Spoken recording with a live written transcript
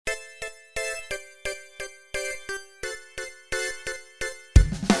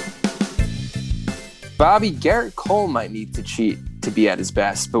Bobby, Garrett Cole might need to cheat to be at his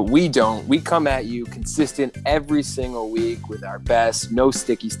best, but we don't. We come at you consistent every single week with our best, no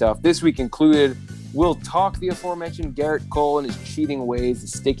sticky stuff. This week included, we'll talk the aforementioned Garrett Cole and his cheating ways, the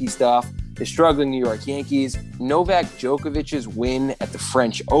sticky stuff, the struggling New York Yankees, Novak Djokovic's win at the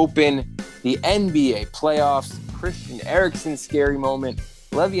French Open, the NBA playoffs, Christian Eriksen's scary moment,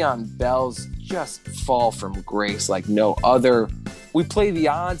 Le'Veon Bell's just fall from grace like no other. We play the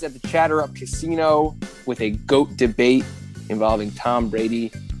odds at the Chatter Up Casino with a GOAT debate involving Tom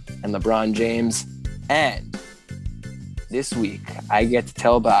Brady and LeBron James. And this week, I get to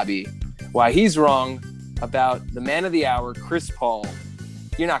tell Bobby why he's wrong about the man of the hour, Chris Paul.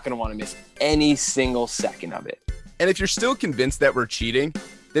 You're not going to want to miss any single second of it. And if you're still convinced that we're cheating,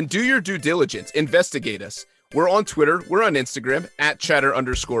 then do your due diligence. Investigate us. We're on Twitter. We're on Instagram at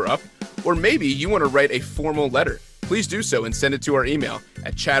 @chatter_up. Or maybe you want to write a formal letter. Please do so and send it to our email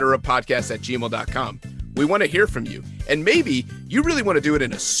at chatteruppodcast@gmail.com. We want to hear from you. And maybe you really want to do it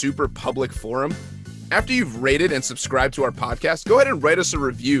in a super public forum. After you've rated and subscribed to our podcast, go ahead and write us a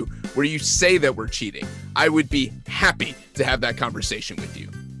review where you say that we're cheating. I would be happy to have that conversation with you.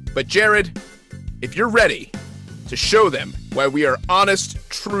 But Jared, if you're ready to show them why we are honest,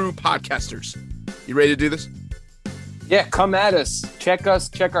 true podcasters, you ready to do this? Yeah, come at us. Check our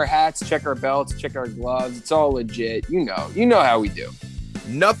hats, check our belts, check our gloves. It's all legit. You know how we do.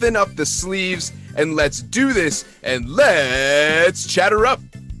 Nothing up the sleeves, and let's do this, and let's chatter up.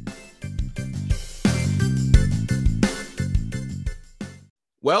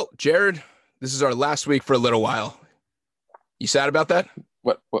 Well, Jared, this is our last week for a little while. You sad about that?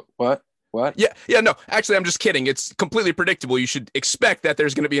 What? Yeah, no, actually, I'm just kidding. It's completely predictable. You should expect that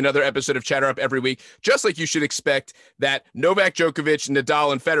there's going to be another episode of Chatter Up every week, just like you should expect that Novak Djokovic,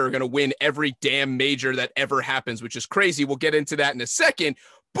 Nadal, and Federer are going to win every damn major that ever happens, which is crazy. We'll get into that in a second.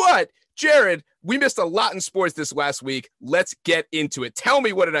 But, Jared, we missed a lot in sports this last week. Let's get into it. Tell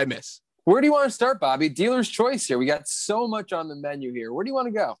me, what did I miss? Where do you want to start, Bobby? Dealer's choice here. We got so much on the menu here. Where do you want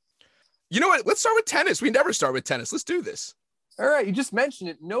to go? You know what? Let's start with tennis. We never start with tennis. Let's do this. All right, you just mentioned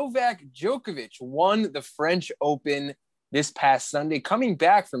it. Novak Djokovic won the French Open this past Sunday, coming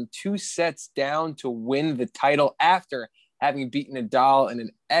back from 2 sets down to win the title after having beaten Nadal in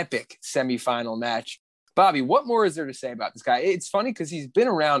an epic semifinal match. Bobby, what more is there to say about this guy? It's funny because he's been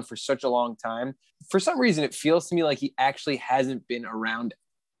around for such a long time. For some reason, it feels to me like he actually hasn't been around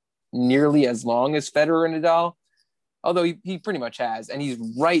nearly as long as Federer and Nadal, although he pretty much has, and he's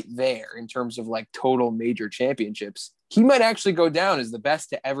right there in terms of like total major championships. He might actually go down as the best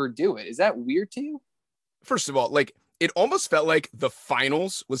to ever do it. Is that weird to you? First of all, like, it almost felt like the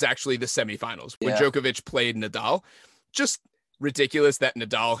finals was actually the semifinals when Djokovic played Nadal. Just ridiculous that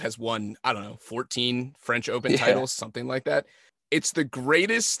Nadal has won, 14 French Open titles, something like that. It's the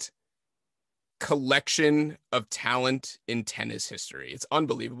greatest collection of talent in tennis history. It's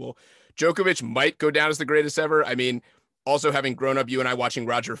unbelievable. Djokovic might go down as the greatest ever. I mean, also having grown up, you and I watching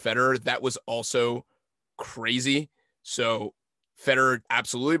Roger Federer, that was also crazy. So Federer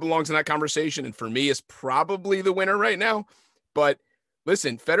absolutely belongs in that conversation, and for me is probably the winner right now. But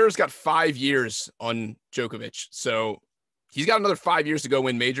listen, Federer's got 5 years on Djokovic, so he's got another 5 years to go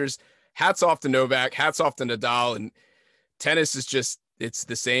win majors. Hats off to Novak, hats off to Nadal, and tennis is just, it's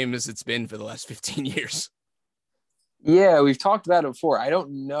the same as it's been for the last 15 years. Yeah, we've talked about it before. I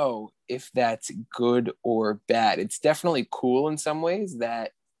don't know if that's good or bad. It's definitely cool in some ways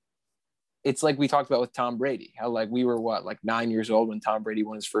that it's like we talked about with Tom Brady, how like we were 9 years old when Tom Brady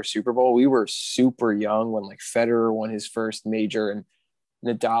won his first Super Bowl. We were super young when like Federer won his first major and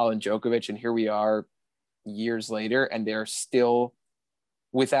Nadal and Djokovic. And here we are years later, and they're still,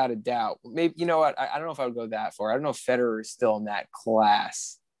 without a doubt, maybe, you know what? I don't know if I would go that far. I don't know if Federer is still in that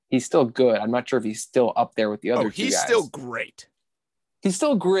class. He's still good. I'm not sure if he's still up there with the other two guys. He's still great. He's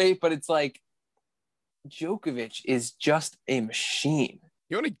still great, but it's like Djokovic is just a machine.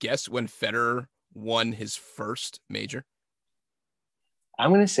 You want to guess when Federer won his first major? I'm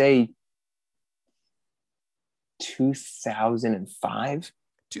going to say 2005.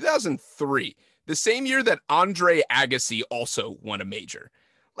 2003. The same year that Andre Agassi also won a major.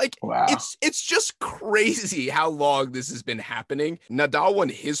 Like, wow. It's just crazy how long this has been happening. Nadal won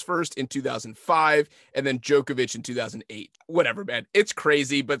his first in 2005, and then Djokovic in 2008. Whatever, man. It's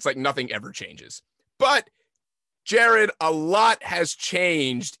crazy, but it's like nothing ever changes. But Jared, a lot has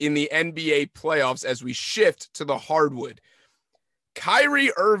changed in the NBA playoffs as we shift to the hardwood.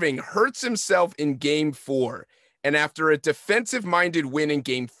 Kyrie Irving hurts himself in Game 4, and after a defensive-minded win in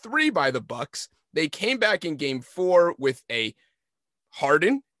Game 3 by the Bucks, they came back in Game 4 with a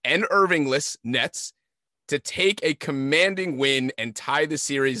Harden and Irvingless Nets to take a commanding win and tie the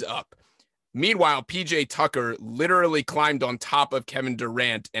series up. Meanwhile, PJ Tucker literally climbed on top of Kevin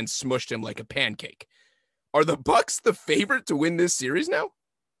Durant and smushed him like a pancake. Are the Bucks the favorite to win this series now?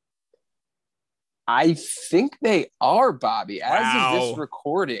 I think they are, Bobby, as of this Wow.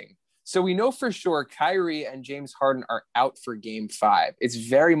 recording. So we know for sure Kyrie and James Harden are out for game 5. It's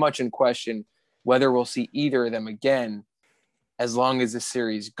very much in question whether we'll see either of them again as long as the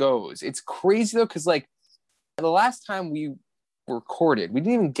series goes. It's crazy, though, because, like, the last time we recorded, we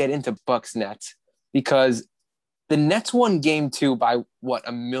didn't even get into Bucks Nets because the Nets won game 2 by, what,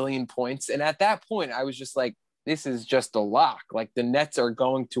 1,000,000 points? And at that point, I was just like, this is just a lock. Like, the Nets are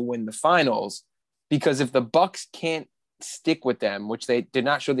going to win the finals because if the Bucks can't stick with them, which they did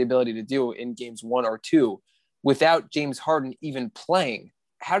not show the ability to do in games 1 or 2, without James Harden even playing,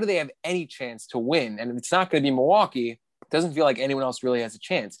 how do they have any chance to win? And if it's not going to be Milwaukee, it doesn't feel like anyone else really has a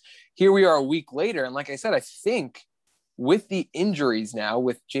chance. Here we are a week later, and like I said, I think with the injuries now,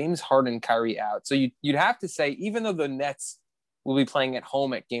 with James Harden and Kyrie out, so you'd have to say, even though the Nets will be playing at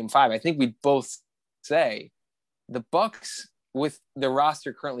home at game 5, I think we'd both say the Bucks, with the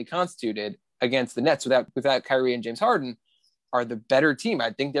roster currently constituted against the Nets without Kyrie and James Harden, are the better team. I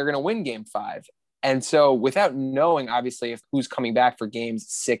think they're going to win game 5. And so without knowing, obviously, if who's coming back for games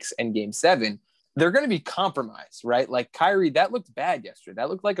 6 and game 7, they're going to be compromised, right? Like Kyrie, that looked bad yesterday. That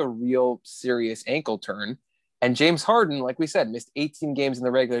looked like a real serious ankle turn. And James Harden, like we said, missed 18 games in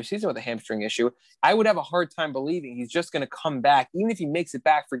the regular season with a hamstring issue. I would have a hard time believing he's just going to come back, even if he makes it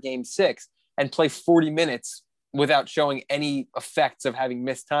back for game 6 and play 40 minutes without showing any effects of having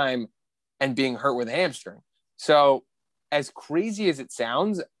missed time and being hurt with a hamstring. So as crazy as it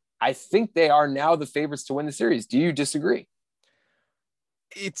sounds, I think they are now the favorites to win the series. Do you disagree?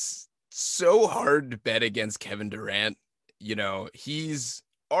 It's so hard to bet against Kevin Durant. You know, he's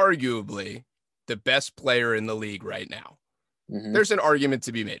arguably the best player in the league right now. Mm-hmm. There's an argument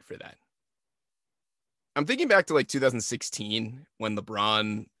to be made for that. I'm thinking back to like 2016 when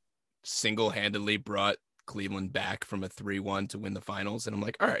LeBron single-handedly brought Cleveland back from a 3-1 to win the finals. And I'm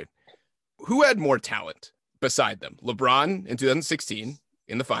like, all right, who had more talent beside them? LeBron in 2016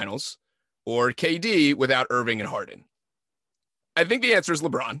 in the finals or KD without Irving and Harden? I think the answer is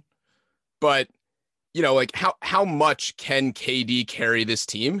LeBron. But, you know, like how much can KD carry this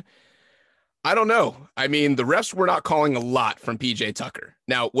team? I don't know. I mean, the refs were not calling a lot from PJ Tucker.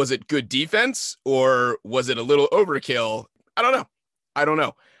 Now, was it good defense or was it a little overkill? I don't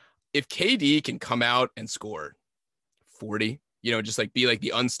know. If KD can come out and score 40, you know, just like be like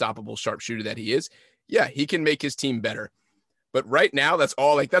the unstoppable sharpshooter that he is, yeah, he can make his team better. But right now, that's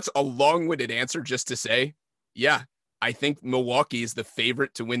a long-winded answer just to say, yeah, I think Milwaukee is the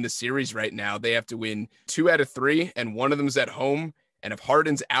favorite to win the series right now. They have to win 2 out of 3, and one of them's at home. And if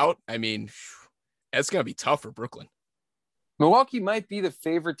Harden's out, I mean, that's going to be tough for Brooklyn. Milwaukee might be the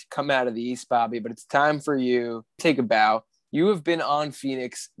favorite to come out of the East, Bobby, but it's time for you to take a bow. You have been on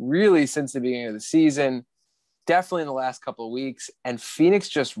Phoenix really since the beginning of the season, definitely in the last couple of weeks, and Phoenix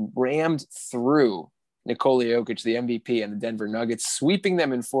just rammed through Nikola Jokic, the MVP, and the Denver Nuggets, sweeping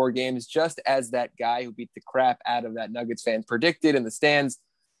them in 4 games, just as that guy who beat the crap out of that Nuggets fan predicted in the stands.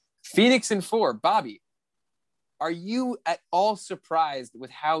 Phoenix in 4. Bobby, are you at all surprised with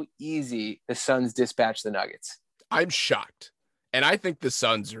how easy the Suns dispatched the Nuggets? I'm shocked. And I think the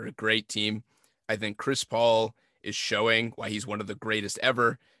Suns are a great team. I think Chris Paul is showing why he's one of the greatest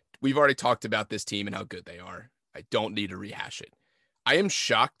ever. We've already talked about this team and how good they are. I don't need to rehash it. I am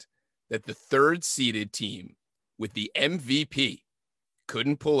shocked that the 3rd-seeded team with the MVP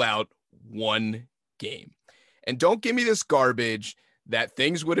couldn't pull out 1 game. And don't give me this garbage that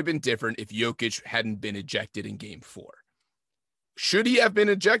things would have been different if Jokic hadn't been ejected in game 4. Should he have been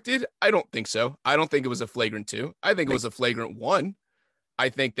ejected? I don't think so. I don't think it was a flagrant 2. I think it was a flagrant 1. I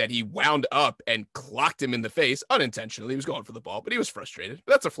think that he wound up and clocked him in the face unintentionally. He was going for the ball, but he was frustrated.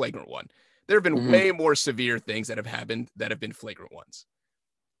 But that's a flagrant 1. There have been way more severe things that have happened that have been flagrant 1s.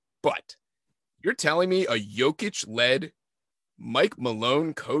 But you're telling me a Jokic-led, Mike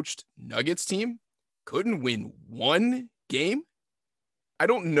Malone-coached Nuggets team couldn't win 1 game? I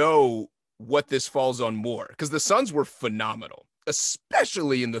don't know what this falls on more because the Suns were phenomenal,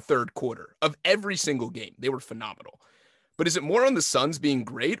 especially in the 3rd quarter of every single game. They were phenomenal. But is it more on the Suns being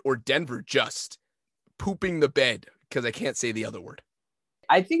great or Denver just pooping the bed? Because I can't say the other word.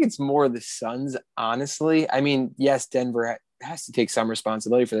 I think it's more the Suns, honestly. I mean, yes, Denver has to take some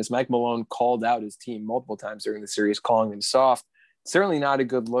responsibility for this. Mike Malone called out his team multiple times during the series, calling them soft. Certainly not a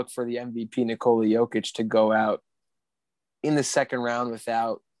good look for the MVP Nikola Jokic to go out in the 2nd round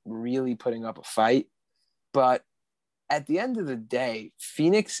without really putting up a fight. But at the end of the day,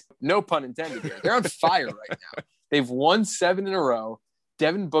 Phoenix, no pun intended here, they're on fire right now. They've won 7 in a row.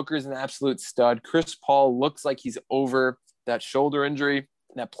 Devin Booker's an absolute stud. Chris Paul looks like he's over that shoulder injury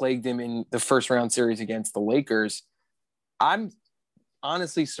that plagued him in the first round series against the Lakers. I'm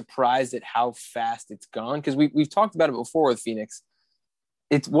honestly surprised at how fast it's gone, because we've talked about it before with Phoenix.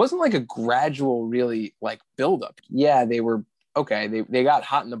 It wasn't like a gradual, really like buildup. Yeah, they were okay. They got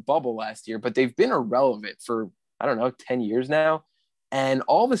hot in the bubble last year, but they've been irrelevant for, I don't know, 10 years now. And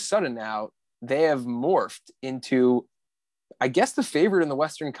all of a sudden now they have morphed into, I guess, the favorite in the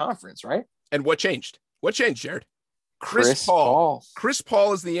Western Conference, right? And what changed? What changed, Jared? Chris Paul. Chris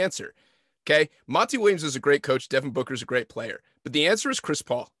Paul is the answer. Okay. Monty Williams is a great coach. Devin Booker is a great player, but the answer is Chris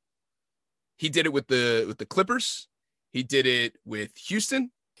Paul. He did it with the Clippers. He did it with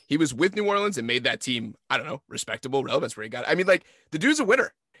Houston. He was with New Orleans and made that team, I don't know, respectable, relevance where he got it. I mean, like, the dude's a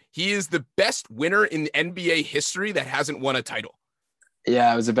winner. He is the best winner in NBA history that hasn't won a title.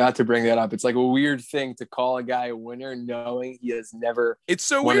 Yeah, I was about to bring that up. It's like a weird thing to call a guy a winner knowing he has never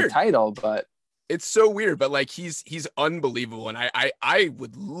won a title, but it's so weird. But like, he's unbelievable. And I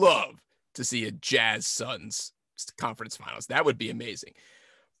would love to see a Jazz Suns conference finals. That would be amazing.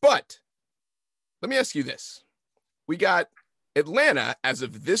 But let me ask you this. We got Atlanta, as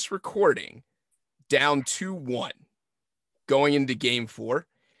of this recording, down 2-1 going into game 4.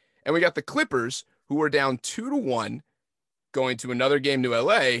 And we got the Clippers, who are down 2-1 going to another game to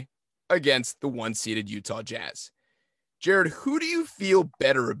LA against the 1-seeded Utah Jazz. Jared, who do you feel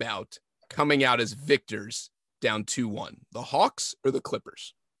better about coming out as victors down 2-1, the Hawks or the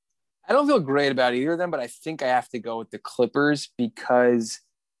Clippers? I don't feel great about either of them, but I think I have to go with the Clippers, because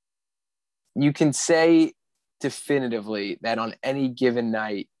you can say definitively that on any given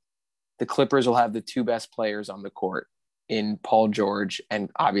night, the Clippers will have the two best players on the court in Paul George and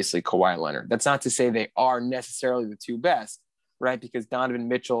obviously Kawhi Leonard. That's not to say they are necessarily the two best, right? Because Donovan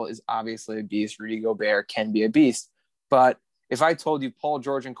Mitchell is obviously a beast. Rudy Gobert can be a beast. But if I told you Paul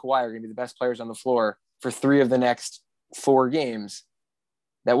George and Kawhi are going to be the best players on the floor for 3 of the next 4 games,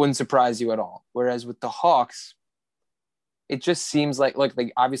 that wouldn't surprise you at all. Whereas with the Hawks, it just seems like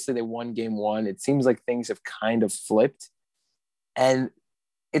obviously they won game 1. It seems like things have kind of flipped. And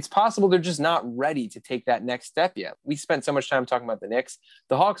it's possible they're just not ready to take that next step yet. We spent so much time talking about the Knicks.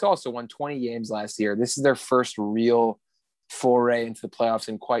 The Hawks also won 20 games last year. This is their first real foray into the playoffs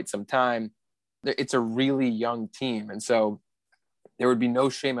in quite some time. It's a really young team. And so there would be no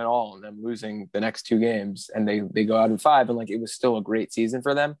shame at all in them losing the next 2 games. And they go out in 5, and like, it was still a great season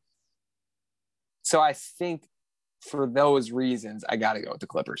for them. So I think for those reasons, I got to go with the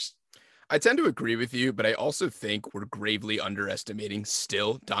Clippers. I tend to agree with you, but I also think we're gravely underestimating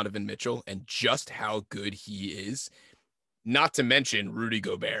still Donovan Mitchell and just how good he is. Not to mention Rudy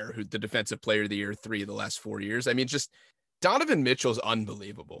Gobert, who's the defensive player of the year 3 of the last 4 years. I mean, just Donovan Mitchell's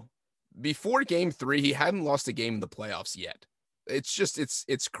unbelievable. Before game 3, he hadn't lost a game in the playoffs yet. It's just,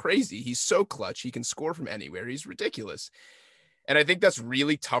 it's crazy. He's so clutch. He can score from anywhere. He's ridiculous. And I think that's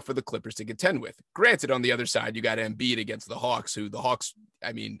really tough for the Clippers to contend with. Granted, on the other side, you got Embiid against the Hawks, who the Hawks,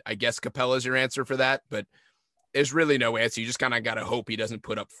 I mean, I guess Capella's your answer for that, but there's really no answer. You just kind of got to hope he doesn't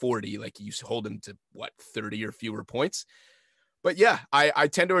put up 40, like you hold him to 30 or fewer points. But yeah, I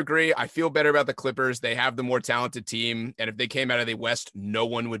tend to agree. I feel better about the Clippers. They have the more talented team. And if they came out of the West, no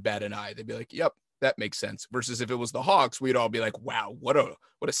one would bat an eye. They'd be like, yep, that makes sense. Versus if it was the Hawks, we'd all be like, wow, what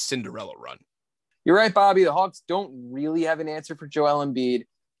a Cinderella run. You're right, Bobby. The Hawks don't really have an answer for Joel Embiid,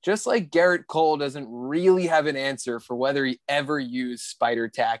 just like Garrett Cole doesn't really have an answer for whether he ever used Spider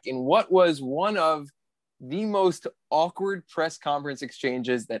Tack in what was one of the most awkward press conference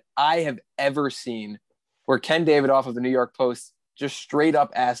exchanges that I have ever seen, where Ken Davidoff of the New York Post just straight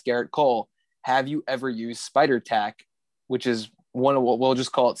up asked Garrett Cole, have you ever used Spider Tack, which is one of what we'll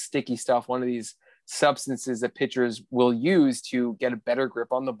just call it sticky stuff, one of these substances that pitchers will use to get a better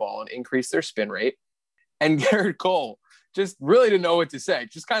grip on the ball and increase their spin rate. And Garrett Cole just really didn't know what to say,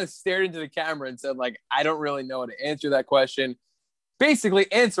 just kind of stared into the camera and said, like, I don't really know how to answer that question.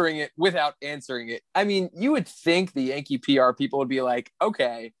 Basically answering it without answering it. I mean, you would think the Yankee PR people would be like,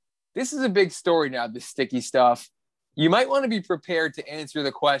 okay, this is a big story now, this sticky stuff. You might want to be prepared to answer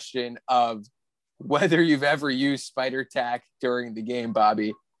the question of whether you've ever used Spider Tack during the game,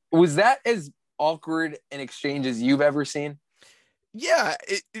 Bobby. Was that as awkward an exchange as you've ever seen? Yeah.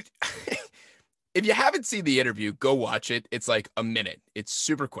 If you haven't seen the interview, go watch it. It's like a minute. It's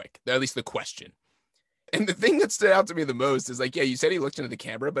super quick, at least the question. And the thing that stood out to me the most is like, yeah, you said he looked into the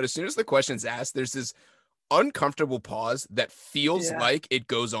camera, but as soon as the question's asked, there's this uncomfortable pause that feels like it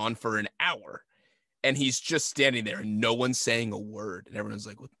goes on for an hour. And he's just standing there and no one's saying a word. And everyone's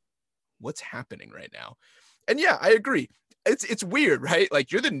like, what's happening right now? And yeah, I agree. It's weird, right?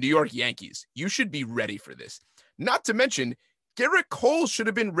 Like, you're the New York Yankees. You should be ready for this. Not to mention, Garrett Cole should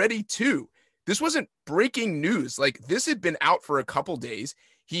have been ready too. This wasn't breaking news. Like, this had been out for a couple days.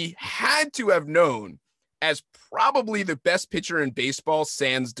 He had to have known, as probably the best pitcher in baseball,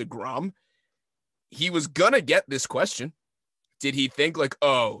 sans DeGrom, he was going to get this question. Did he think like,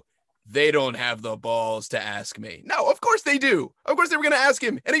 oh, they don't have the balls to ask me? No, of course they do. Of course they were going to ask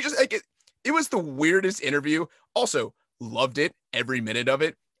him. And he just, like, it was the weirdest interview. Also, loved it, every minute of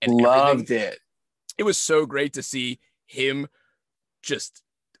it. And loved it. It was so great to see him just,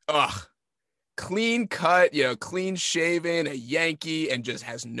 clean cut, clean shaven, a Yankee, and just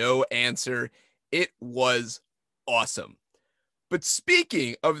has no answer. It was awesome. But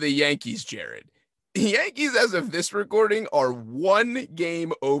speaking of the Yankees, Jared, the Yankees, as of this recording, are 1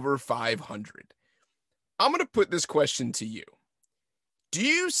 game over 500. I'm going to put this question to you. Do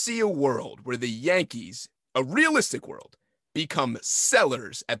you see a world where the Yankees, a realistic world, become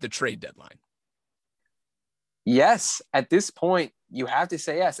sellers at the trade deadline? Yes. At this point, you have to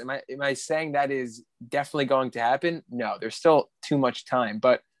say yes. Am I saying that is definitely going to happen? No, there's still too much time.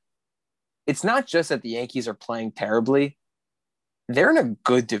 But it's not just that the Yankees are playing terribly. They're in a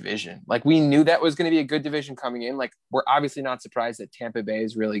good division. Like, we knew that was going to be a good division coming in. Like, we're obviously not surprised that Tampa Bay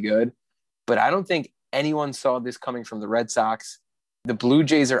is really good, but I don't think anyone saw this coming from the Red Sox. The Blue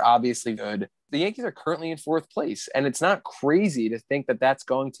Jays are obviously good. The Yankees are currently in 4th place, and it's not crazy to think that that's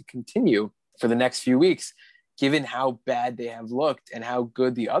going to continue for the next few weeks, given how bad they have looked and how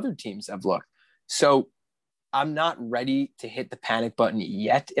good the other teams have looked. So I'm not ready to hit the panic button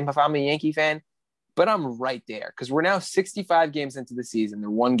yet if I'm a Yankee fan, but I'm right there because we're now 65 games into the season. They're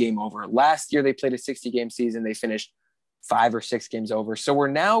 1 game over. Last year, they played a 60-game season. They finished 5 or 6 games over. So we're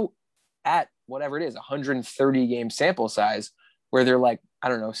now at whatever it is, 130-game sample size where they're like,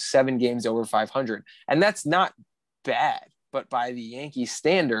 7 games over 500. And that's not bad, but by the Yankees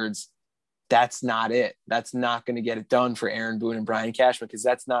standards, that's not it. That's not going to get it done for Aaron Boone and Brian Cashman because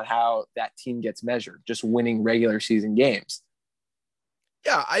that's not how that team gets measured, just winning regular season games.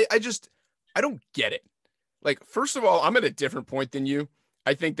 Yeah, I don't get it. Like, first of all, I'm at a different point than you.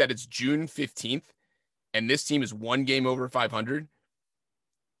 I think that it's June 15th and this team is 1 game over 500.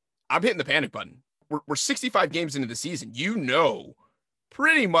 I'm hitting the panic button. We're 65 games into the season. You know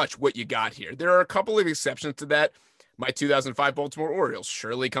pretty much what you got here. There are a couple of exceptions to that. My 2005 Baltimore Orioles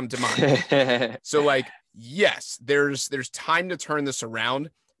surely come to mind. So, like, yes, there's time to turn this around,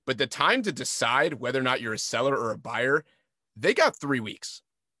 but the time to decide whether or not you're a seller or a buyer, they got 3 weeks.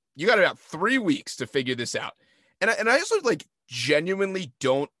 You got about 3 weeks to figure this out. And I also, like, genuinely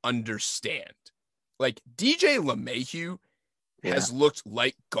don't understand. Like, DJ LeMahieu has looked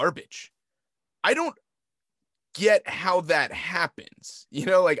like garbage. I don't get how that happens.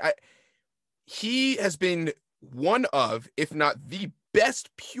 He has been one of, if not the best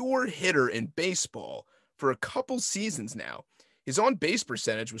pure hitter in baseball for a couple seasons now. His on-base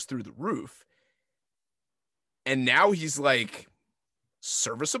percentage was through the roof. And now he's like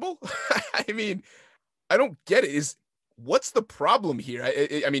serviceable. I mean, I don't get it. What's the problem here?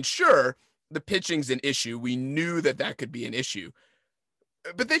 I mean, sure, the pitching's an issue. We knew that could be an issue,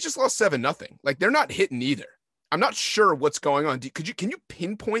 but they just lost 7-0. Like, they're not hitting either. I'm not sure what's going on. Can you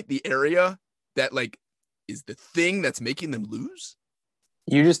pinpoint the area that, like, is the thing that's making them lose?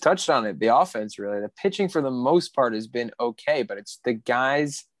 You just touched on it. The offense, really. The pitching for the most part has been okay, but it's the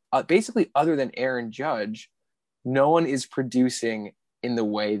guys, basically other than Aaron Judge, no one is producing in the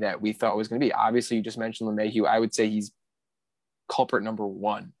way that we thought it was going to be. Obviously, you just mentioned LeMahieu. I would say he's culprit number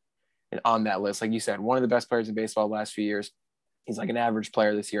 1 on that list. Like you said, one of the best players in baseball the last few years. He's like an average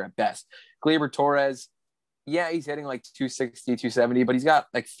player this year at best. Gleyber Torres, yeah, he's hitting like 260, 270, but he's got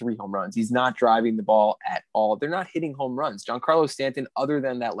like 3 home runs. He's not driving the ball at all. They're not hitting home runs. Giancarlo Stanton, other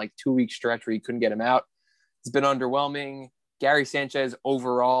than that like 2-week stretch where he couldn't get him out, it's been underwhelming. Gary Sanchez,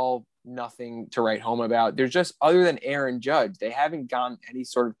 overall, nothing to write home about. There's just, other than Aaron Judge, they haven't gotten any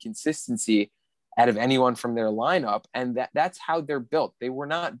sort of consistency out of anyone from their lineup, and that's how they're built. They were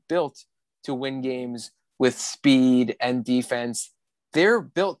not built to win games with speed and defense. They're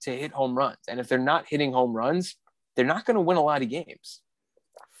built to hit home runs. And if they're not hitting home runs, they're not going to win a lot of games.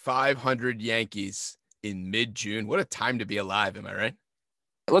 500 Yankees in mid-June. What a time to be alive. Am I right?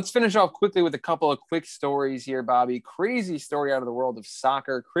 Let's finish off quickly with a couple of quick stories here, Bobby. Crazy story out of the world of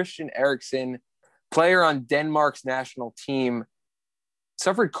soccer. Christian Eriksen, player on Denmark's national team,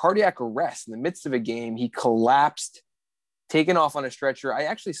 suffered cardiac arrest in the midst of a game. He collapsed, taken off on a stretcher. I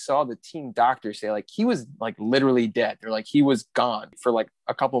actually saw the team doctor say like he was like literally dead. They're like, he was gone for like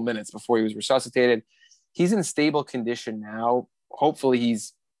a couple minutes before he was resuscitated. He's in stable condition now. Hopefully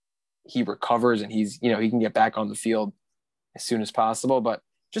he recovers and he can get back on the field as soon as possible, but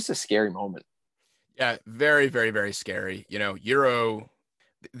just a scary moment. Yeah, very, very, very scary.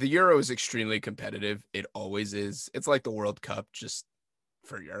 The Euro is extremely competitive. It always is. It's like the World Cup just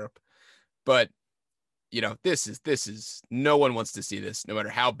for Europe. But this is no one wants to see this, no matter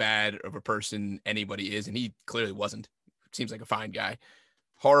how bad of a person anybody is, and he clearly wasn't. Seems like a fine guy.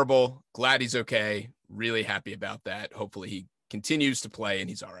 Horrible. Glad he's okay. Really happy about that. Hopefully he continues to play and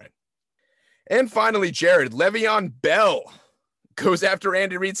he's all right. And finally, Jared, Le'Veon Bell goes after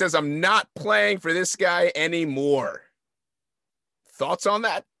Andy Reid, says, I'm not playing for this guy anymore. Thoughts on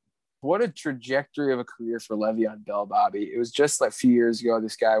that? What a trajectory of a career for Le'Veon Bell, Bobby. It was just like a few years ago,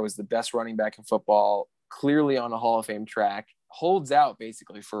 this guy was the best running back in football, clearly on a Hall of Fame track, holds out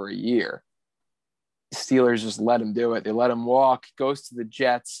basically for a year. The Steelers just let him do it. They let him walk, goes to the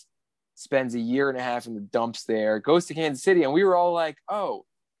Jets, spends a year and a half in the dumps there, goes to Kansas City, and we were all like, oh,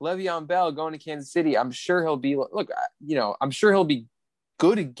 Le'Veon Bell going to Kansas City. I'm sure he'll be I'm sure he'll be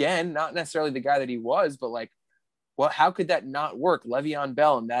good again. Not necessarily the guy that he was, but like, well, how could that not work? Le'Veon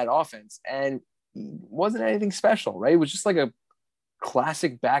Bell in that offense. And wasn't anything special, right? It was just like a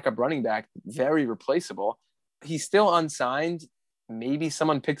classic backup running back, very replaceable. He's still unsigned. Maybe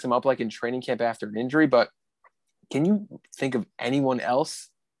someone picks him up like in training camp after an injury, but can you think of anyone else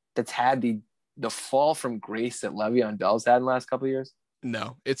that's had the fall from grace that Le'Veon Bell's had in the last couple of years?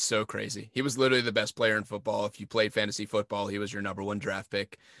 No, it's so crazy. He was literally the best player in football. If you played fantasy football, he was your number one draft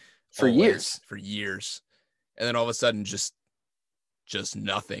pick for years. And then all of a sudden, just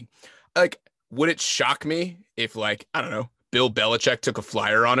nothing. Like, would it shock me if, like, I don't know, Bill Belichick took a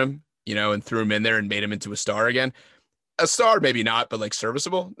flyer on him, and threw him in there and made him into a star again? A star, maybe not, but like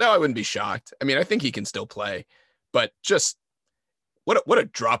serviceable? No, I wouldn't be shocked. I mean, I think he can still play, but just what a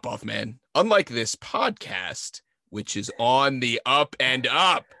drop off, man. Unlike this podcast, which is on the up and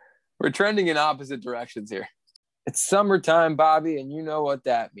up. We're trending in opposite directions here. It's summertime, Bobby, and you know what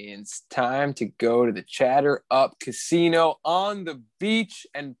that means. Time to go to the Chatter Up Casino on the beach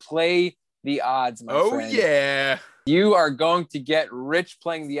and play the odds, my friend. Oh, yeah. You are going to get rich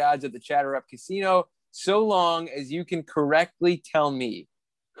playing the odds at the Chatter Up Casino so long as you can correctly tell me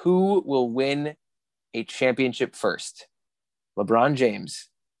who will win a championship first, LeBron James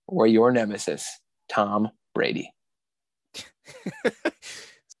or your nemesis, Tom Brady.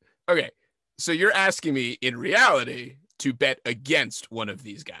 Okay, so you're asking me in reality to bet against one of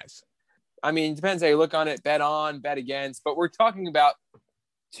these guys. I mean, it depends how you look on it. Bet on, bet against, but we're talking about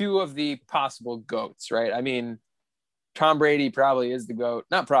two of the possible GOATs, right? I mean, Tom Brady probably is the GOAT.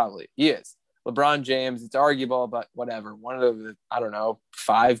 Not probably, he is. LeBron James, it's arguable, but whatever. One of the,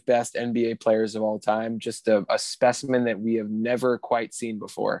 5 best NBA players of all time, just a specimen that we have never quite seen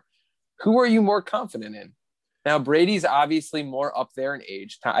before. Who are you more confident in? Now, Brady's obviously more up there in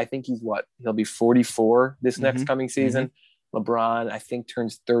age. I think he'll be 44 this next coming season. LeBron, I think,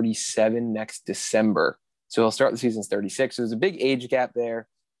 turns 37 next December. So he'll start the season 36. So there's a big age gap there.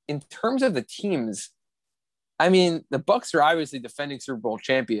 In terms of the teams, I mean, the Bucks are obviously defending Super Bowl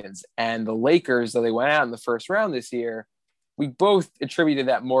champions, and the Lakers, though they went out in the first round this year, we both attributed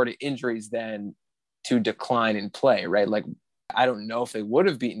that more to injuries than to decline in play, right? Like, I don't know if they would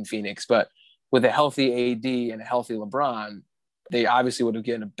have beaten Phoenix, but with a healthy AD and a healthy LeBron, they obviously would have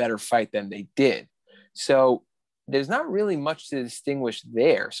given a better fight than they did. So there's not really much to distinguish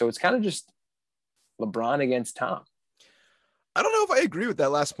there. So it's kind of just LeBron against Tom. I don't know if I agree with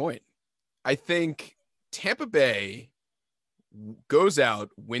that last point. I think Tampa Bay goes out,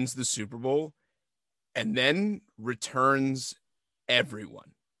 wins the Super Bowl, and then returns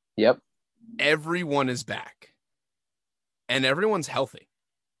everyone. Yep. Everyone is back. And everyone's healthy.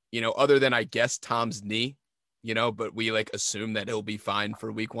 Other than, I guess, Tom's knee, but we assume that he'll be fine for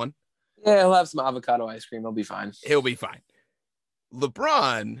week 1. Yeah, he'll have some avocado ice cream. He'll be fine. He'll be fine.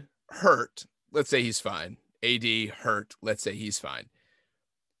 LeBron hurt. Let's say he's fine. AD hurt. Let's say he's fine.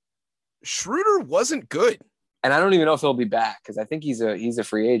 Schroeder wasn't good. And I don't even know if he'll be back because I think he's a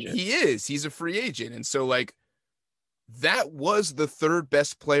free agent. He is. He's a free agent. And so, that was the third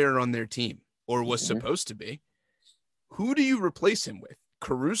best player on their team, or was supposed to be. Who do you replace him with?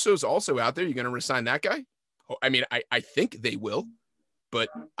 Caruso's also out there. You're going to resign that guy? I mean, I think they will, but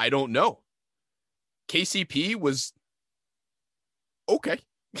I don't know. KCP was okay.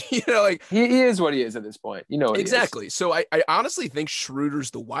 He is what he is at this point. Exactly. So I honestly think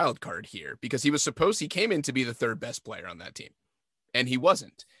Schroeder's the wild card here because he came in to be the third best player on that team, and he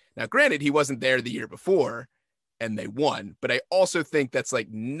wasn't. Now, granted, he wasn't there the year before, and they won, but I also think that's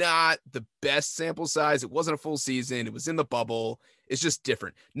not the best sample size. It wasn't a full season. It was in the bubble. It's just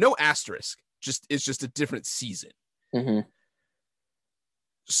different. No asterisk. It's just a different season. Mm-hmm.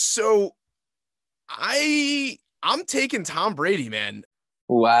 So I'm taking Tom Brady, man.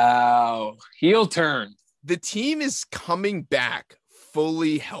 Wow. Heel turn. The team is coming back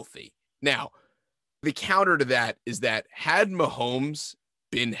fully healthy. Now, the counter to that is that had Mahomes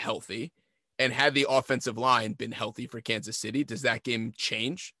been healthy and had the offensive line been healthy for Kansas City, does that game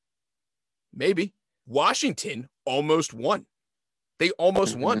change? Maybe. Washington almost won. They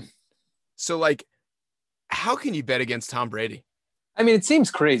almost won. So, like, how can you bet against Tom Brady? I mean, it seems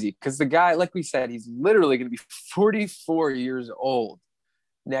crazy because the guy, like we said, he's literally going to be 44 years old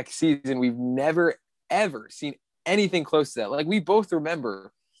next season. We've never, ever seen anything close to that. Like, we both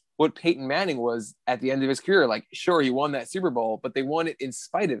remember what Peyton Manning was at the end of his career. Like, sure, he won that Super Bowl, but they won it in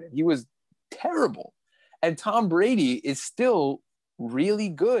spite of it. He was terrible. And Tom Brady is still really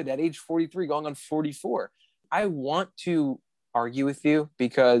good at age 43, going on 44. I want to argue with you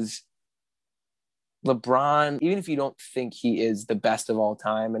because LeBron, even if you don't think he is the best of all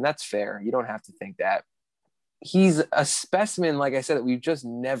time, and that's fair, you don't have to think that, he's a specimen, like I said, that we've just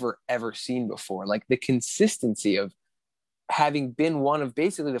never, ever seen before. Like the consistency of having been one of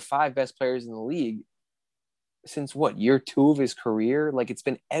basically the 5 best players in the league since year 2 of his career? Like it's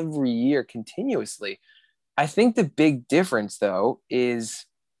been every year continuously. I think the big difference, though, is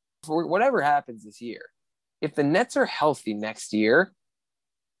for whatever happens this year, if the Nets are healthy next year,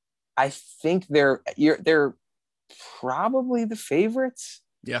 I think they're probably the favorites.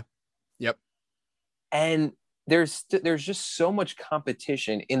 Yeah. Yep. And there's just so much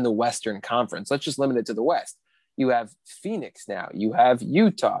competition in the Western Conference. Let's just limit it to the West. You have Phoenix now. You have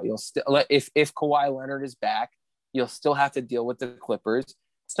Utah. You'll still, if Kawhi Leonard is back, you'll still have to deal with the Clippers.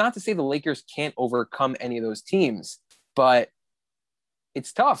 It's not to say the Lakers can't overcome any of those teams, but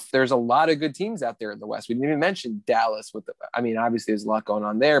it's tough. There's a lot of good teams out there in the West. We didn't even mention Dallas obviously there's a lot going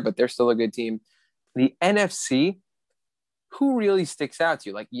on there, but they're still a good team. The NFC, who really sticks out to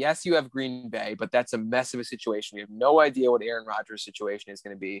you? Like, yes, you have Green Bay, but that's a mess of a situation. We have no idea what Aaron Rodgers' situation is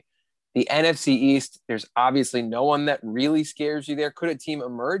going to be. The NFC East, there's obviously no one that really scares you there. Could a team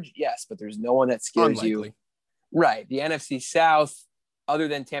emerge? Yes, but there's no one that scares you. Right. The NFC South, other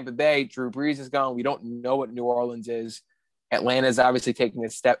than Tampa Bay, Drew Brees is gone. We don't know what New Orleans is. Atlanta's obviously taking a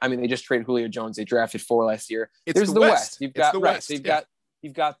step. I mean, they just traded Julio Jones. They drafted 4 last year. There's the West. You've got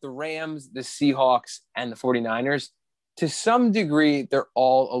you've got the Rams, the Seahawks, and the 49ers. To some degree, they're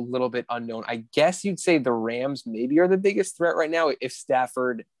all a little bit unknown. I guess you'd say the Rams maybe are the biggest threat right now if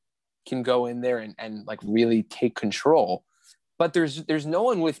Stafford can go in there and like really take control. But there's no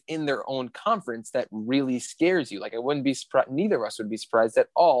one within their own conference that really scares you. Like I wouldn't be surprised. Neither of us would be surprised at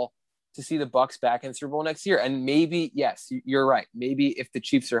all to see the Bucs back in the Super Bowl next year. And maybe, yes, you're right. Maybe if the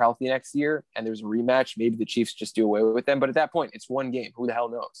Chiefs are healthy next year and there's a rematch, maybe the Chiefs just do away with them. But at that point, it's one game. Who the hell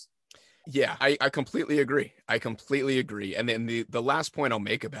knows? Yeah, I completely agree. And then the last point I'll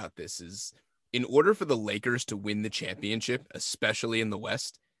make about this is in order for the Lakers to win the championship, especially in the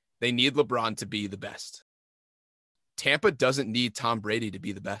West, they need LeBron to be the best. Tampa doesn't need Tom Brady to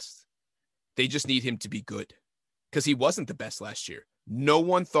be the best. They just need him to be good because he wasn't the best last year. No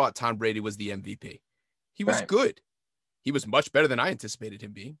one thought Tom Brady was the MVP. He was good. He was much better than I anticipated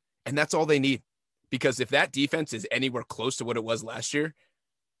him being. And that's all they need. Because if that defense is anywhere close to what it was last year,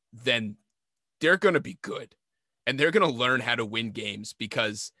 then they're going to be good. And they're going to learn how to win games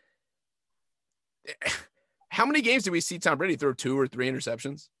because how many games did we see Tom Brady throw 2 or 3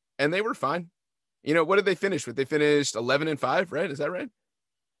 interceptions? And they were fine. You know, what did they finish with? They finished 11-5, right? Is that right?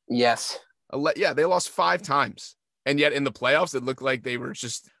 Yes. Yeah, they lost 5 times. And yet in the playoffs, it looked like they were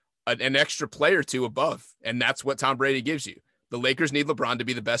just an extra player or 2 above. And that's what Tom Brady gives you. The Lakers need LeBron to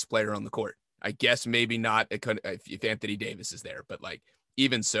be the best player on the court. I guess maybe not if Anthony Davis is there. But like,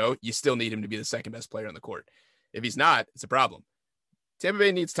 even so, you still need him to be the second best player on the court. If he's not, it's a problem. Tampa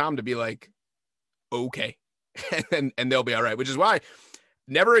Bay needs Tom to be like, okay. and they'll be all right. Which is why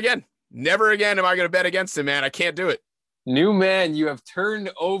never again am I going to bet against him, man. I can't do it. New man, you have turned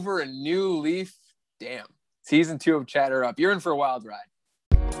over a new leaf. Damn. Season 2 of Chatter Up. You're in for a wild ride.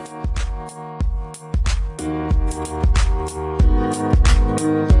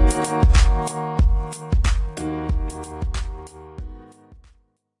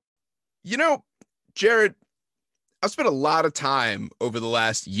 You know, Jared, I've spent a lot of time over the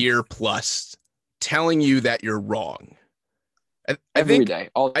last year plus telling you that you're wrong. Every day,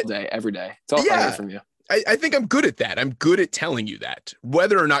 every day. It's all I hear from you. I think I'm good at that. I'm good at telling you that.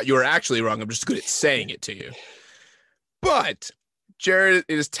 Whether or not you're actually wrong, I'm just good at saying it to you. But, Jared,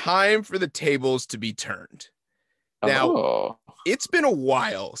 it is time for the tables to be turned. Now, It's been a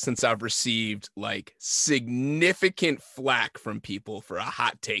while since I've received, like, significant flack from people for a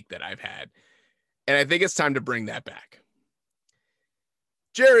hot take that I've had. And I think it's time to bring that back.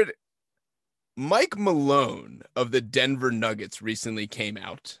 Jared, Mike Malone of the Denver Nuggets recently came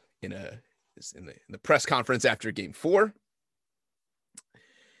out in the press conference after Game 4.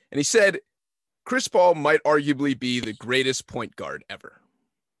 And he said, Chris Paul might arguably be the greatest point guard ever.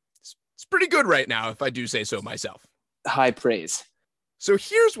 It's pretty good right now, if I do say so myself. High praise. So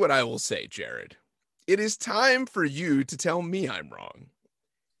here's what I will say, Jared. It is time for you to tell me I'm wrong.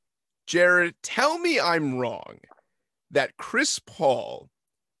 Jared, tell me I'm wrong that Chris Paul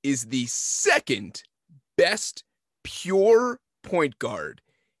is the second best pure point guard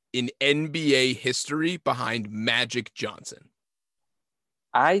in NBA history behind Magic Johnson.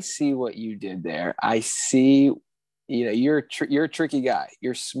 I see what you did there. I see, you're a tricky guy.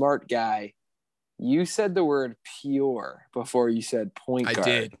 You're a smart guy. You said the word pure before you said point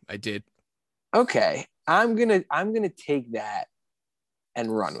guard. I did. Okay. I'm gonna take that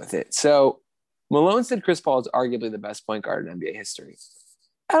and run with it. So Malone said Chris Paul is arguably the best point guard in NBA history.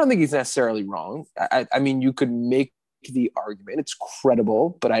 I don't think he's necessarily wrong. I mean, you could make the argument. It's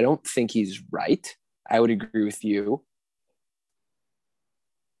credible, but I don't think he's right. I would agree with you.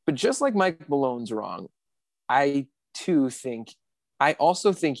 But just like Mike Malone's wrong, I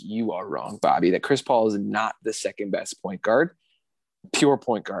also think you are wrong, Bobby, that Chris Paul is not the second best point guard, pure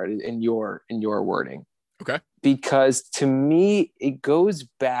point guard in your wording. Okay. Because to me, it goes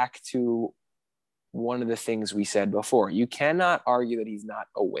back to one of the things we said before. You cannot argue that he's not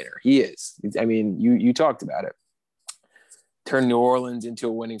a winner. He is. I mean, you talked about it. Turned New Orleans into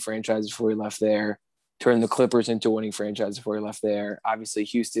a winning franchise before he left there. Turned the Clippers into a winning franchise before he left there. Obviously,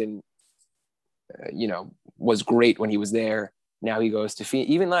 Houston, was great when he was there. Now he goes to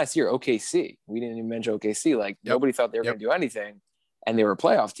Phoenix. Even last year, OKC. We didn't even mention OKC. Nobody thought they were going to do anything. And they were a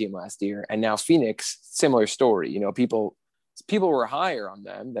playoff team last year. And now Phoenix, similar story. People were higher on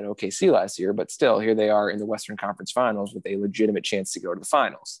them than OKC last year, but still here they are in the Western Conference Finals with a legitimate chance to go to the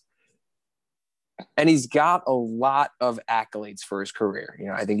finals. And he's got a lot of accolades for his career.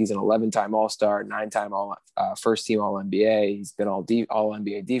 I think he's an 11-time All-Star, 9-time first-team All-NBA. He's been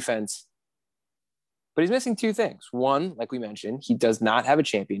All-NBA defense. But he's missing two things. One, like we mentioned, he does not have a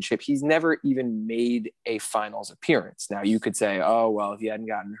championship. He's never even made a finals appearance. Now, you could say, oh, well, if he hadn't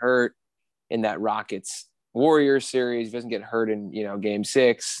gotten hurt in that Rockets-Warriors series, if he doesn't get hurt in, Game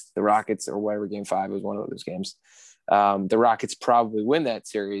 6, the Rockets, or whatever, Game 5 was one of those games, the Rockets probably win that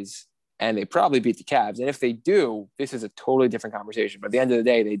series, and they probably beat the Cavs. And if they do, this is a totally different conversation. But at the end of the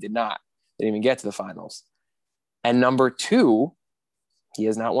day, they did not. They didn't even get to the finals. And number two, he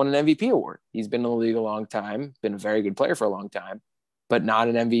has not won an MVP award. He's been in the league a long time, been a very good player for a long time, but not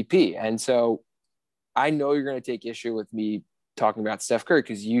an MVP. And so I know you're going to take issue with me talking about Steph Curry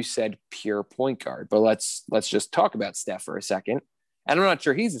because you said pure point guard. But let's just talk about Steph for a second. And I'm not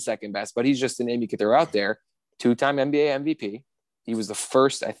sure he's the second best, but he's just a name you could throw out there. 2-time NBA MVP. He was the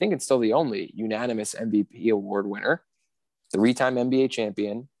first, I think it's still the only unanimous MVP award winner. 3-time NBA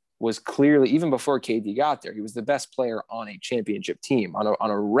champion. Was clearly, even before KD got there, he was the best player on a championship team, on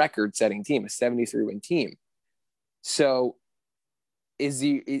a record-setting team, a 73-win team. So is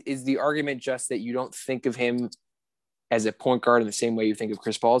the argument just that you don't think of him as a point guard in the same way you think of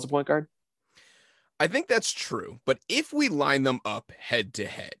Chris Paul as a point guard? I think that's true. But if we line them up head to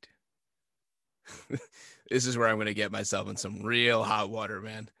head, this is where I'm going to get myself in some real hot water,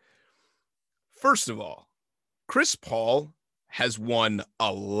 man. First of all, Chris Paul has won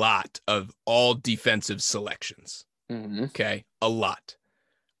a lot of all defensive selections. Mm-hmm. Okay. A lot.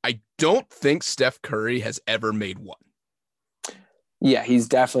 I don't think Steph Curry has ever made one. Yeah, he's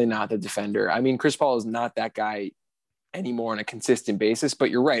definitely not the defender. I mean, Chris Paul is not that guy anymore on a consistent basis,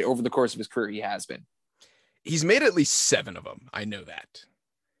 but you're right. Over the course of his career, he has been. He's made at least 7 of them. I know that.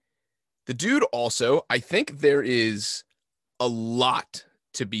 The dude also, I think there is a lot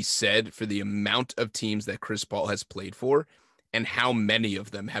to be said for the amount of teams that Chris Paul has played for and how many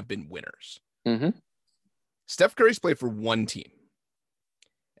of them have been winners. Mm-hmm. Steph Curry's played for one team.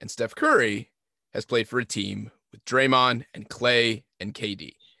 And Steph Curry has played for a team with Draymond and Clay and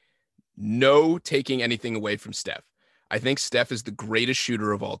KD. No taking anything away from Steph. I think Steph is the greatest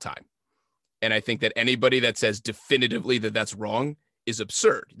shooter of all time. And I think that anybody that says definitively that that's wrong is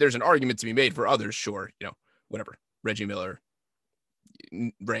absurd. There's an argument to be made for others, sure, whatever. Reggie Miller,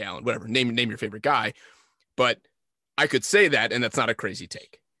 Ray Allen, whatever. Name your favorite guy. But I could say that, and that's not a crazy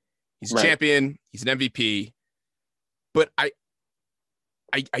take. He's a champion. He's an MVP. But I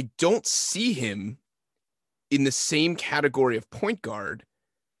don't see him in the same category of point guard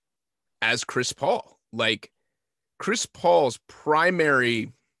as Chris Paul. Like, Chris Paul's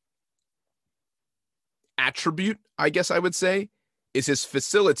primary attribute, I guess I would say, is his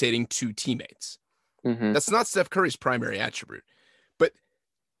facilitating 2 teammates. Mm-hmm. That's not Steph Curry's primary attribute. But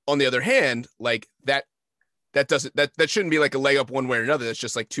On the other hand, like that shouldn't be like a leg up one way or another. That's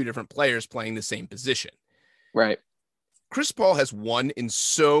just like two different players playing the same position. Right. Chris Paul has won in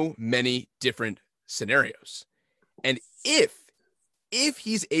so many different scenarios. And if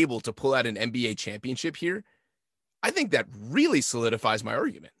he's able to pull out an NBA championship here, I think that really solidifies my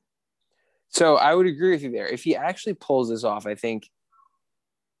argument. So I would agree with you there. If he actually pulls this off, I think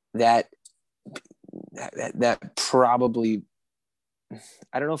that probably,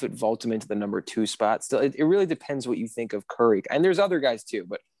 I don't know if it vaults him into the number 2 spot. Still, it really depends what you think of Curry. And there's other guys too,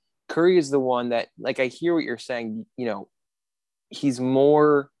 but Curry is the one that, like, I hear what you're saying, you know, he's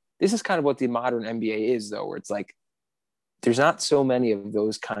more, this is kind of what the modern NBA is though, where it's like, there's not so many of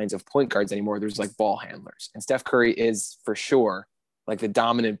those kinds of point guards anymore. There's like ball handlers, and Steph Curry is for sure like the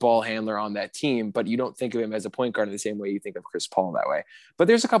dominant ball handler on that team, but you don't think of him as a point guard in the same way you think of Chris Paul that way. But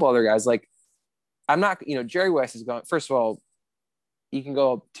there's a couple other guys, like, I'm not, you know, Jerry West is going, first of all, you can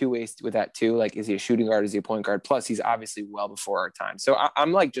go 2 ways with that too. Like, is he a shooting guard? Is he a point guard? Plus he's obviously well before our time. So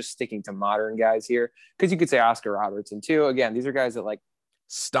I'm like just sticking to modern guys here, because you could say Oscar Robertson too. Again, these are guys that like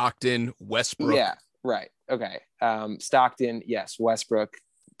Stockton, Westbrook. Yeah. Right. Okay. Stockton. Yes. Westbrook,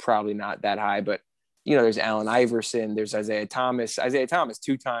 probably not that high, but you know, there's Allen Iverson, there's Isaiah Thomas,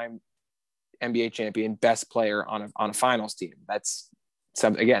 2-time NBA champion, best player on a finals team. That's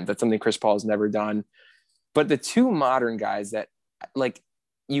something Chris Paul has never done. But the two modern guys that, like,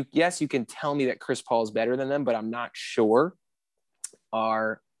 you can tell me that Chris Paul is better than them, but I'm not sure,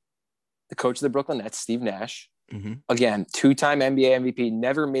 are the coach of the Brooklyn Nets, Steve Nash. Mm-hmm. Again, 2-time NBA MVP,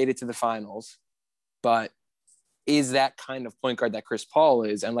 never made it to the finals, but is that kind of point guard that Chris Paul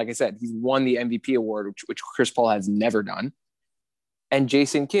is. And like I said, he's won the MVP award, which Chris Paul has never done. And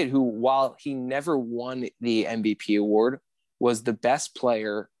Jason Kidd, who, while he never won the MVP award, was the best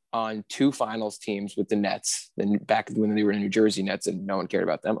player on 2 finals teams with the Nets, then back when they were in New Jersey Nets and no one cared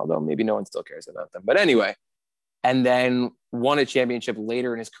about them, although maybe no one still cares about them. But anyway, and then won a championship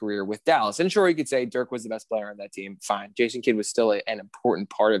later in his career with Dallas. And sure, you could say Dirk was the best player on that team. Fine. Jason Kidd was still an important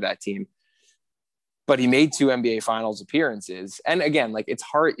part of that team. But he made 2 NBA finals appearances. And again, like, it's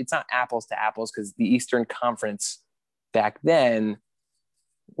hard. It's not apples to apples, because the Eastern Conference back then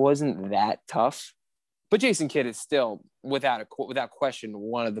wasn't that tough. But Jason Kidd is still, without question,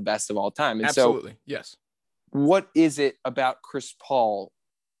 one of the best of all time. And absolutely. So, yes. What is it about Chris Paul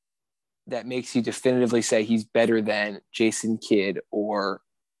that makes you definitively say he's better than Jason Kidd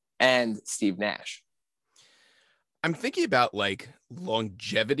and Steve Nash? I'm thinking about like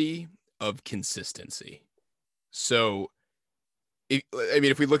longevity of consistency. So,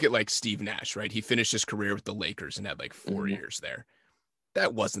 if we look at like Steve Nash, right? He finished his career with the Lakers and had like 4 years there.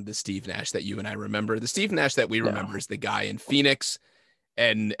 That wasn't the Steve Nash that you and I remember. The Steve Nash that we remember is the guy in Phoenix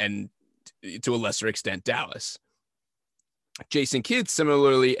and to a lesser extent, Dallas. Jason Kidd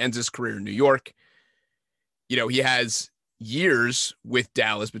similarly ends his career in New York. You know, he has years with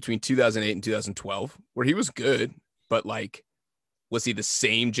Dallas between 2008 and 2012 where he was good, but like, was he the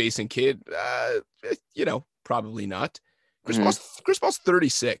same Jason Kidd? You know, probably not. Chris Paul's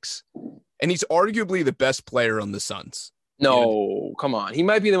 36, and he's arguably the best player on the Suns. No, come on. He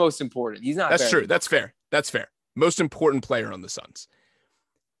might be the most important. He's not. That's true. That's fair. Most important player on the Suns.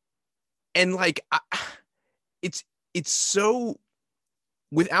 And like, it's so,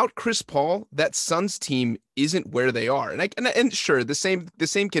 without Chris Paul, that Suns team isn't where they are. And sure, the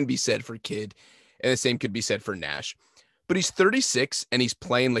same can be said for Kidd, and the same could be said for Nash. But he's 36 and he's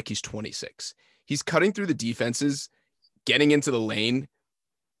playing like he's 26. He's cutting through the defenses, getting into the lane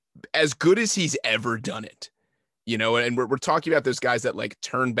as good as he's ever done it. You know, and we're talking about those guys that like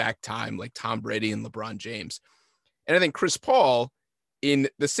turn back time, like Tom Brady and LeBron James. And I think Chris Paul, in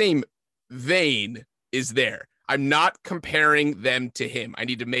the same vein, is there. I'm not comparing them to him. I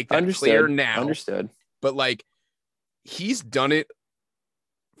need to make that clear now. Understood. But like, he's done it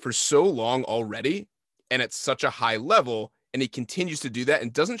for so long already and at such a high level, and he continues to do that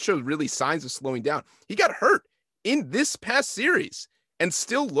and doesn't show really signs of slowing down. He got hurt in this past series and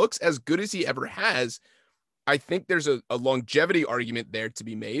still looks as good as he ever has. I think there's a longevity argument there to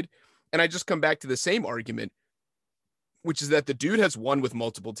be made. And I just come back to the same argument, which is that the dude has won with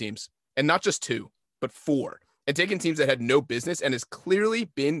multiple teams, and not just 2, but 4, and taken teams that had no business, and has clearly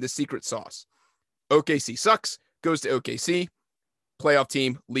been the secret sauce. OKC sucks, goes to OKC, playoff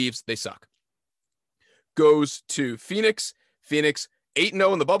team, leaves, they suck. Goes to Phoenix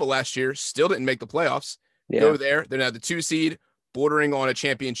 8-0 in the bubble last year, still didn't make the playoffs. Yeah. Go there, they're now the 2 seed, bordering on a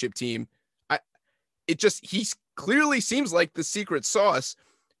championship team. He clearly seems like the secret sauce,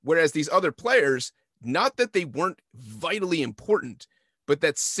 whereas these other players, not that they weren't vitally important, but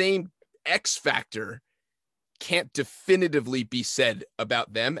that same X factor can't definitively be said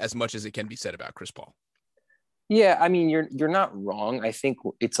about them as much as it can be said about Chris Paul. Yeah, I mean, you're not wrong. I think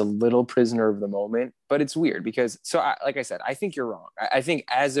it's a little prisoner of the moment, but it's weird because, like I said, I think you're wrong. I think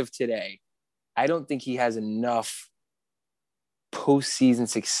as of today, I don't think he has enough postseason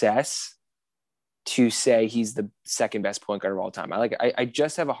success to say he's the second best point guard of all time. I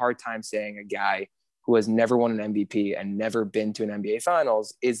just have a hard time saying a guy who has never won an MVP and never been to an NBA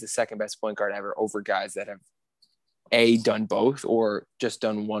Finals is the second best point guard ever over guys that have done both or just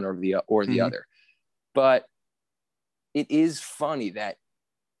done one or the other. But it is funny that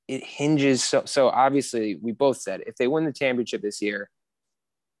it hinges. So obviously we both said if they win the championship this year,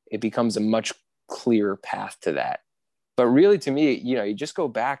 it becomes a much clearer path to that. But really, to me, you just go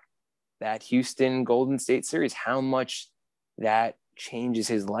back that Houston Golden State series, how much that changes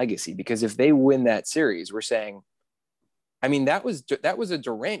his legacy. Because if they win that series, we're saying, I mean, that was a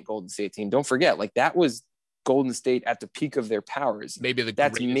Durant Golden State team. Don't forget, like that was Golden State at the peak of their powers.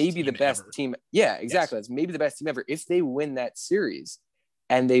 That's maybe the best ever. team. Yeah, exactly. Yes. That's maybe the best team ever. If they win that series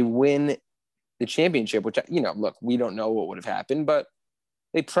and they win the championship, which, look, we don't know what would have happened, but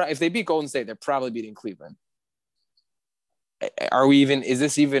if they beat Golden State, they're probably beating Cleveland. Is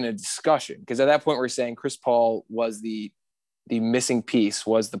this even a discussion? Because at that point we're saying Chris Paul was the missing piece,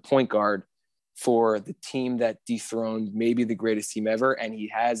 was the point guard for the team that dethroned maybe the greatest team ever. And he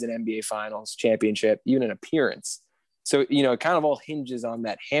has an NBA Finals championship, even an appearance. So, it kind of all hinges on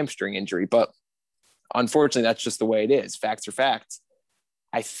that hamstring injury, but unfortunately that's just the way it is. Facts are facts.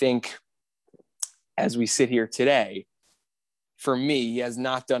 I think as we sit here today, for me, he has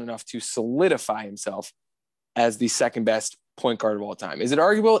not done enough to solidify himself as the second best point guard of all time. Is it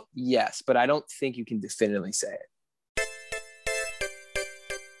arguable? Yes, but I don't think you can definitively say it.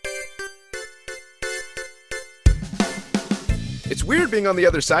 It's weird being on the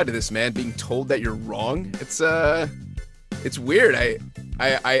other side of this, man, being told that you're wrong. It's weird.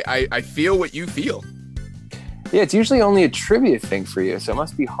 I feel what you feel. Yeah, it's usually only a trivia thing for you, so it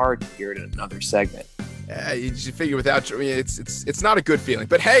must be hard to hear it in another segment. Yeah, you just figure it's not a good feeling.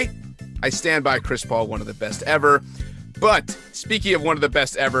 But hey, I stand by Chris Paul, one of the best ever. But speaking of one of the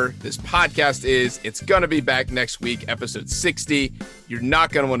best ever, this podcast it's going to be back next week, episode 60. You're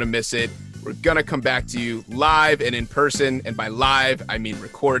not going to want to miss it. We're going to come back to you live and in person. And by live, I mean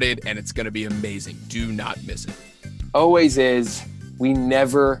recorded. And it's going to be amazing. Do not miss it. Always is. We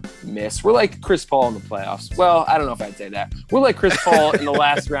never miss. We're like Chris Paul in the playoffs. Well, I don't know if I'd say that. We're like Chris Paul in the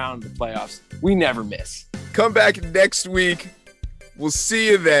last round of the playoffs. We never miss. Come back next week. We'll see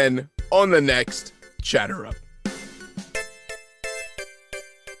you then on the next Chatter Up.